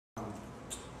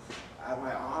at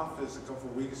my office a couple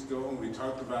of weeks ago, and we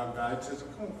talked about baptism.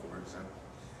 Come for example.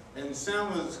 And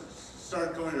Sam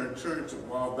started going to church a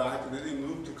while back, and then he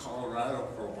moved to Colorado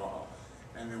for a while.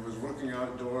 And it was working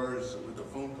outdoors with the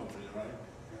phone company, right?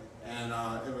 And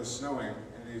it was snowing,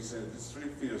 and he said, "It's 3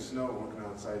 feet of snow working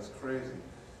outside, it's crazy."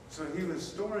 So he was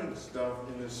storing stuff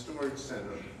in the storage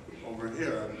center over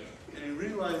here, and he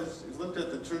realized, he looked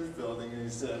at the church building, and he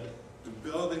said, "The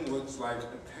building looks like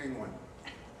a penguin."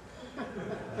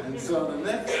 And so the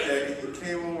next day, he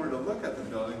came over to look at the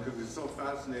building, because he's so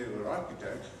fascinated with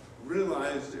architecture,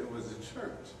 realized it was a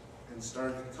church, and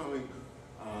started coming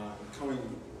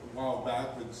a while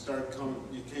back, but started coming,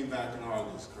 you came back in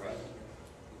August, correct?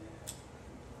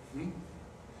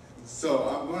 So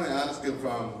I'm going to ask if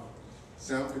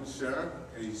Sam could share.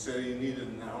 He said he needed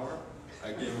an hour.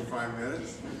 I gave him 5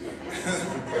 minutes.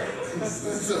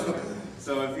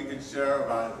 so if he could share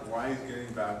about why he's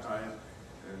getting baptized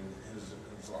and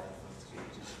his life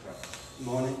with Jesus Christ. Good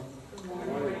morning. Good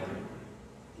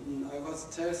morning. I was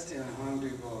thirsty and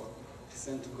hungry for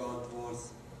listen to God's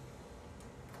words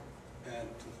and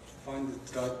to find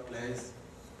the right place.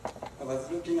 I was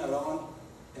looking around,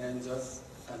 and just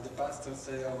as the pastor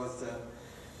said, I was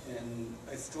in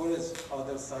a storage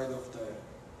other side of the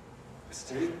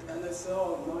street, and I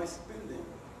saw a nice building.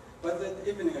 But that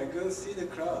evening I couldn't see the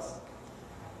cross.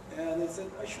 And I said,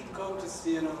 I should come to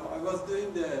see, I was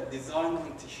doing the design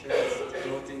on t-shirts,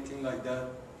 clothing, things like that.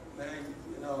 Maybe,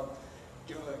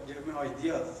 give me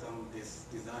ideas on this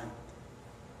design.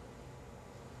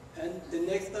 And the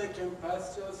next day I came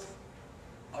past just,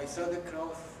 I saw the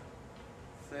cross,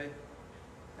 say,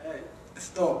 "Hey,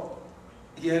 stop,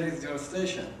 here is your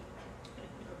station."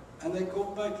 And I go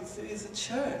back and say, it's a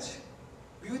church,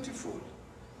 beautiful.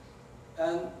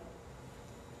 And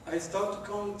I start to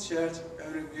come to church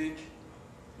every week.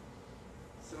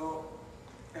 So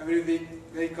every week,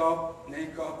 wake up,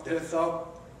 make up, dress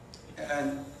up,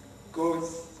 and go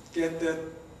get the,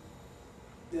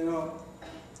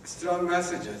 strong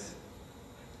messages,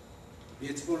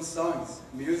 beautiful songs,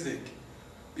 music,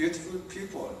 beautiful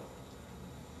people.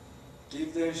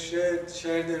 Give their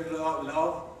share their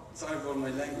love. Sorry for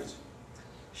my language.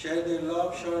 Share their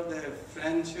love, share their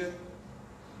friendship,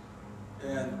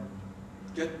 and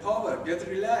get power, get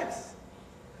relaxed.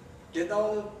 Get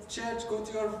out of church, go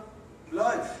to your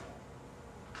life.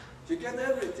 You get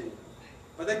everything.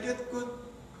 But I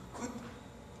could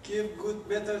give good,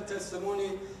 better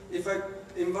testimony if I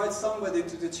invite somebody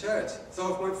to the church.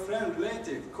 Some of my friend,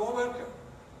 relative, co-worker.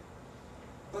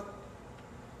 But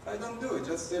I don't do it.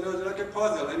 Just, like a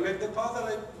puzzle. I make the puzzle,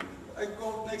 I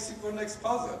go next for next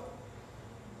puzzle.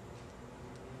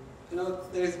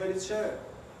 There is many chair.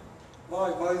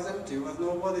 Why? Why is empty? There was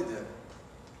nobody there.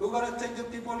 Who gonna take the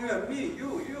people here? Me,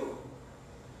 you.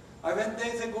 I went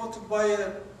days ago to buy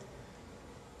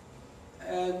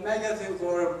a magazine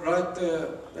for write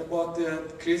about the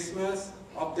Christmas,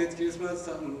 update Christmas,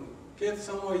 and get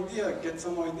some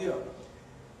idea.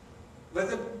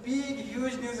 But a big,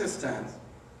 huge newsstand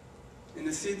in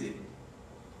the city.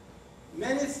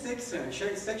 Many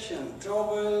sections,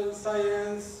 travel,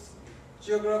 science,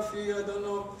 geography, I don't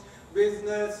know,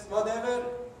 business, whatever.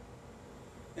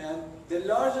 And the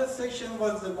largest section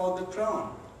was about the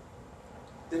prom.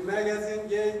 The magazine,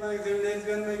 gay magazine,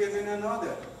 lesbian magazine, and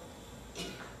other.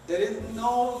 There is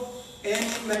no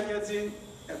any magazine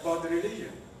about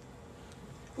religion.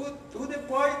 Who they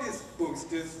buy these books,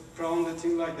 this prom, the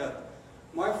thing like that?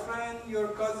 My friend, your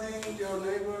cousin, your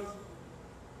neighbors,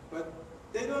 but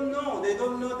they don't know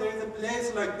there is a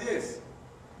place like this.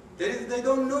 They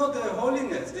don't know the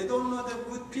holiness, they don't know the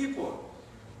good people.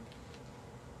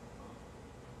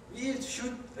 We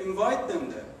should invite them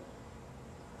there.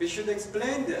 We should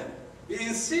explain them. We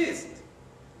insist.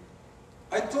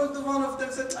 I told one of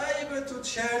them, said, I go to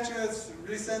church and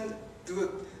listen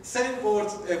to same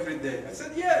words every day. I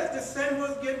said, yes, the same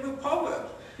words give me power.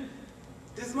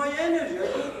 This is my energy. I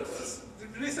go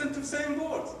listen to same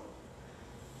words.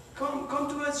 Come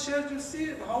to my church to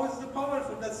see how is the power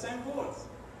for that same words.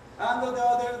 And the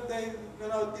other,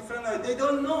 different, they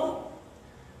don't know.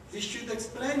 We should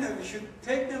explain them, we should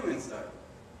take them inside.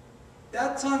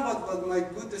 That time was my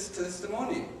goodest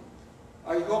testimony.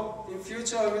 I hope in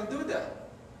future I will do that.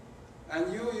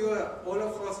 And you are all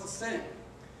of us the same.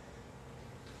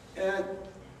 And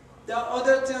the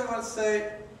other thing I will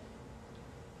say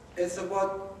is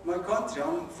about my country.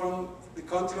 I'm from the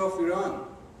country of Iran.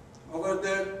 Over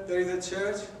there is a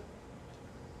church.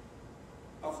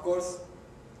 Of course,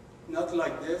 not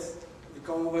like this. We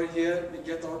come over here, we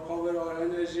get our power, our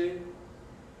energy,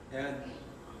 and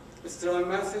strong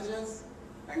messages,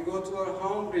 and go to our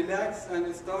home, relax,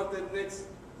 and start the next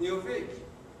new week.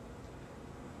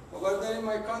 Over there in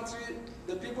my country,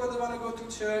 the people that want to go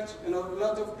to church, you know, a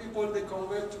lot of people, they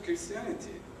convert to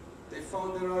Christianity. They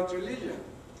found their right religion.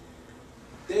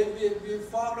 They will be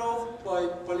followed by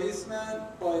policemen,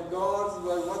 by guards,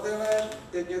 by whatever.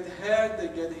 They get hurt, they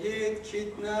get hit,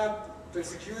 kidnapped,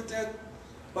 persecuted,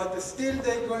 but still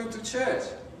they're going to church.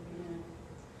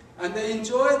 And they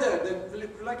enjoy that. They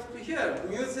like to hear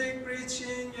music,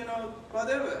 preaching, you know,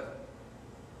 whatever.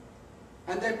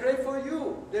 And they pray for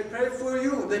you. They pray for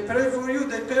you. They pray for you.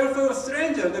 They pray for a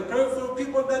stranger. They pray for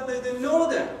people that they don't know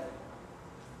them.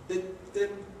 They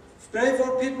pray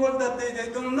for people that they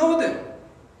don't know them.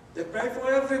 They pray for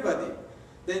everybody.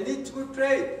 They need to be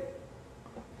prayed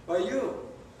by you.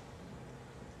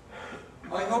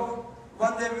 I hope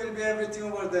one day will be everything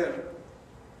over there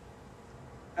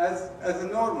as a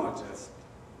normal, just.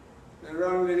 The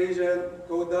wrong religion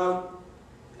go down,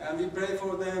 and we pray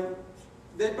for them.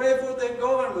 They pray for their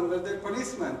government, for their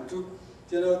policemen, to,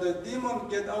 you know, the demon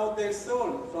get out their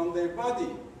soul from their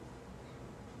body.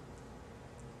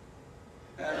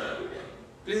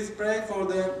 Please pray for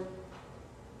them.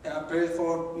 Pray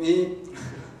for me.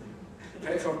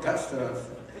 Pray for Pastor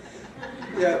also.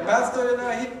 Yeah, Pastor, you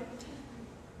know, he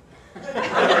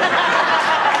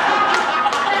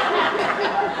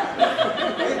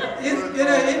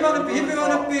will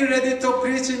be ready to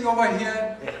preaching over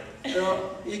here.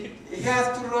 So he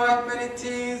has to write many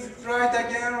things, write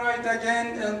again,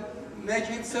 and make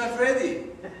himself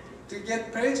ready to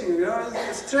get preaching. You know,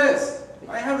 it's stress.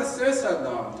 I have a stress right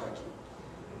now, I'm talking.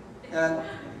 And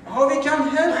how we can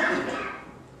help him?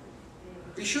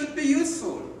 We should be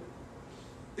useful.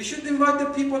 We should invite the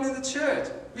people in the church.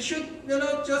 We should, you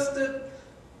know, just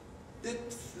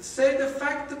say the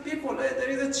fact to people, hey, there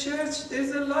is a church, there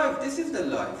is a life, this is the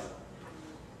life.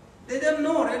 They don't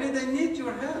know, really, they need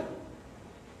your help.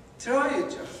 Try it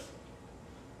just.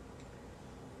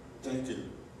 Thank you.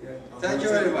 Yeah. Thank you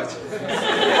very much.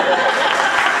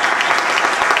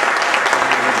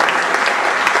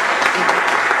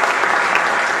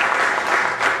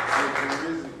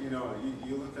 You know,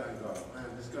 you look at it and go, man,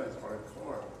 this guy's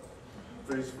hardcore.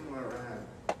 But he's from Iran.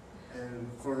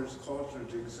 And for his culture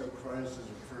to accept Christ as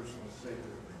a personal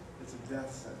savior, it's a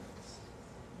death sentence.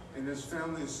 And his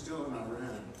family is still in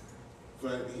Iran.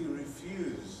 But he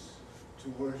refused to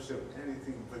worship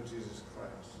anything but Jesus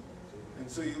Christ. And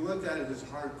so you look at it as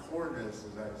hardcoreness,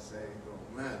 as I say, and go,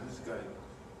 man, this guy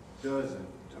doesn't.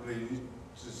 I mean, he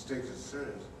just takes it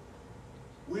serious.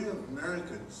 We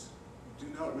Americans do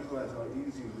not realize how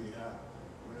easy we have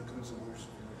when it comes to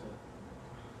worshiping God.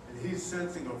 And he's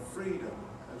sensing a freedom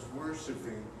as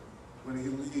worshiping when he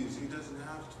leaves. He doesn't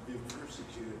have to be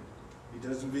persecuted. He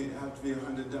doesn't have to be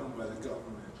hunted down by the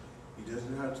government. He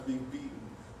doesn't have to be beaten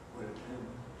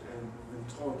and been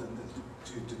told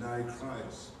to deny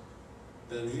Christ.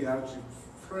 That he actually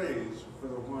prays for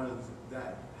the ones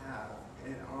that have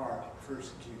and are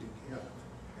persecuting him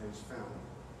and his family.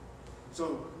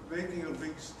 So making a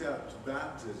big step to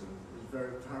baptism is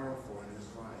very powerful in his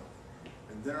life.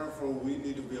 And therefore we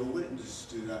need to be a witness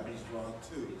to that as well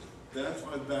too. That's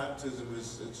why baptism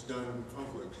it's done in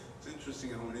public. It's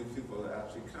interesting how many people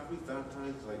actually can be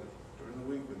baptized like during the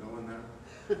week with no one there.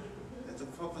 It's a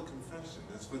public confession.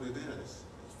 That's what it is.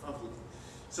 It's public.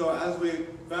 So as we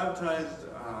baptized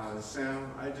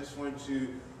Sam, I just want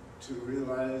you to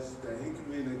realize that he can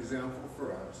be an example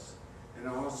for us, and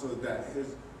also that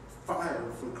his fire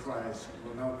for Christ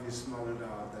will not be smothered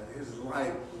out, that his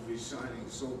light will be shining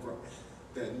so bright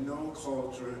that no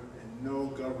culture and no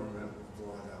government will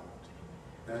blow it out.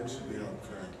 That should be our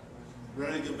prayer.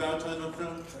 Ready to get baptized, my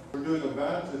friend? We're doing a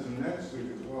baptism next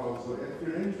week as well, so if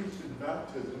you're interested in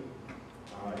baptism,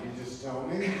 you just tell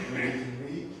me, and we can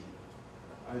meet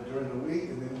during the week,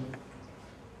 and then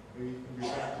we can be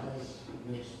baptized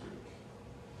next week.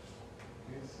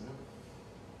 Okay, so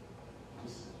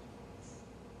just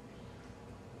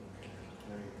okay,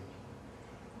 there you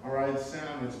go. All right,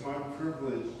 Sam, it's my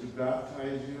privilege to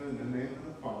baptize you in the name of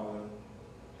the Father,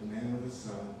 the name of the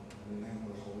Son, and the name of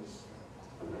the Holy Spirit.